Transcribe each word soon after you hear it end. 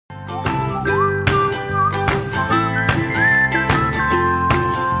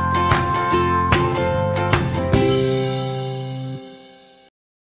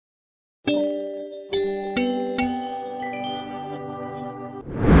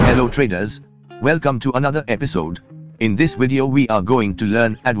Hello traders, welcome to another episode. In this video we are going to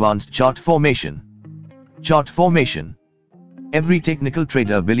learn advanced chart formation. Chart formation. Every technical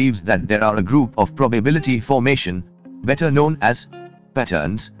trader believes that there are a group of probability formation, better known as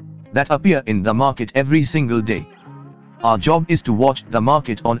patterns, that appear in the market every single day. Our job is to watch the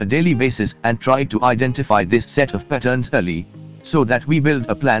market on a daily basis and try to identify this set of patterns early, so that we build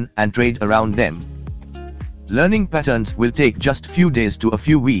a plan and trade around them. Learning patterns will take just few days to a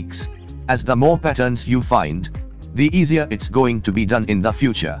few weeks, as the more patterns you find, the easier it's going to be done in the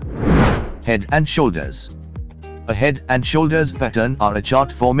future. Head and shoulders. A head and shoulders pattern are a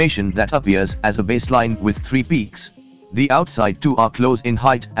chart formation that appears as a baseline with three peaks. The outside two are close in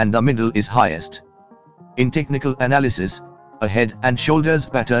height and the middle is highest. In technical analysis, a head and shoulders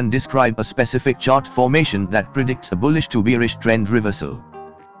pattern describe a specific chart formation that predicts a bullish to bearish trend reversal.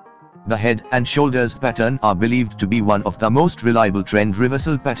 The head and shoulders pattern are believed to be one of the most reliable trend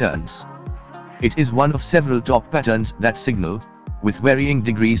reversal patterns. It is one of several top patterns that signal, with varying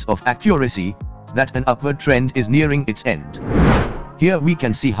degrees of accuracy, that an upward trend is nearing its end. Here we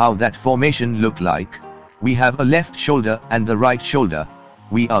can see how that formation look like. We have a left shoulder and the right shoulder.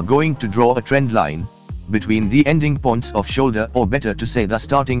 We are going to draw a trend line between the ending points of shoulder, or better to say the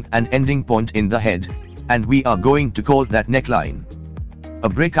starting and ending point in the head, and we are going to call that neckline. A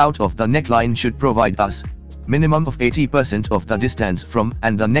breakout of the neckline should provide us minimum of 80% of the distance from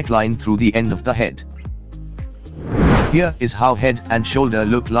and the neckline through the end of the head. Here is how head and shoulder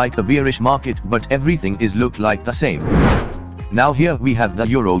look like a bearish market, but everything is look like the same. Now here we have the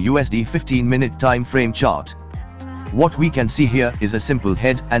Euro USD 15-minute time frame chart. What we can see here is a simple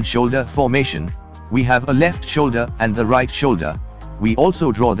head and shoulder formation. We have a left shoulder and the right shoulder. We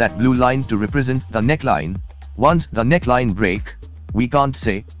also draw that blue line to represent the neckline. Once the neckline break, we can't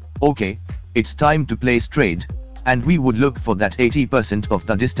say, okay, it's time to place trade, and we would look for that 80% of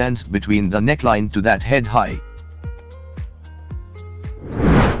the distance between the neckline to that head high.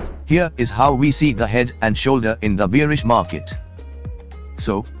 Here is how we see the head and shoulder in the bearish market.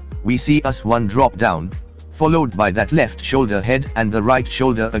 So, we see one drop down, followed by that left shoulder head and the right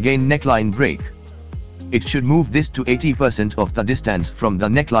shoulder again neckline break. It should move this to 80% of the distance from the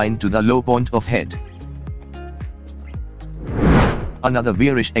neckline to the low point of head. Another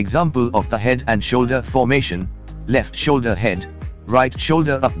bearish example of the head and shoulder formation, left shoulder head, right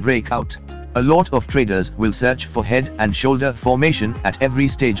shoulder up breakout. A lot of traders will search for head and shoulder formation at every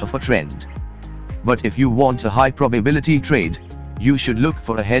stage of a trend. But if you want a high probability trade, you should look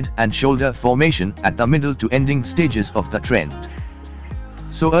for a head and shoulder formation at the middle to ending stages of the trend.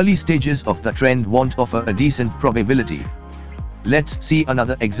 So early stages of the trend won't offer a decent probability. Let's see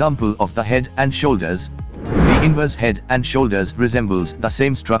another example of the head and shoulders. The inverse head and shoulders resembles the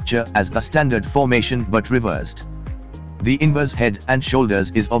same structure as the standard formation but reversed. The inverse head and shoulders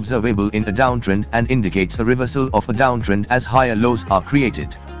is observable in a downtrend and indicates a reversal of a downtrend as higher lows are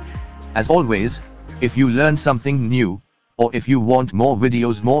created. As always, if you learn something new, or if you want more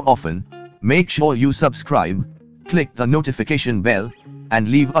videos more often, make sure you subscribe, click the notification bell, and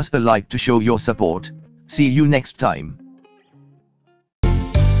leave us a like to show your support. See you next time.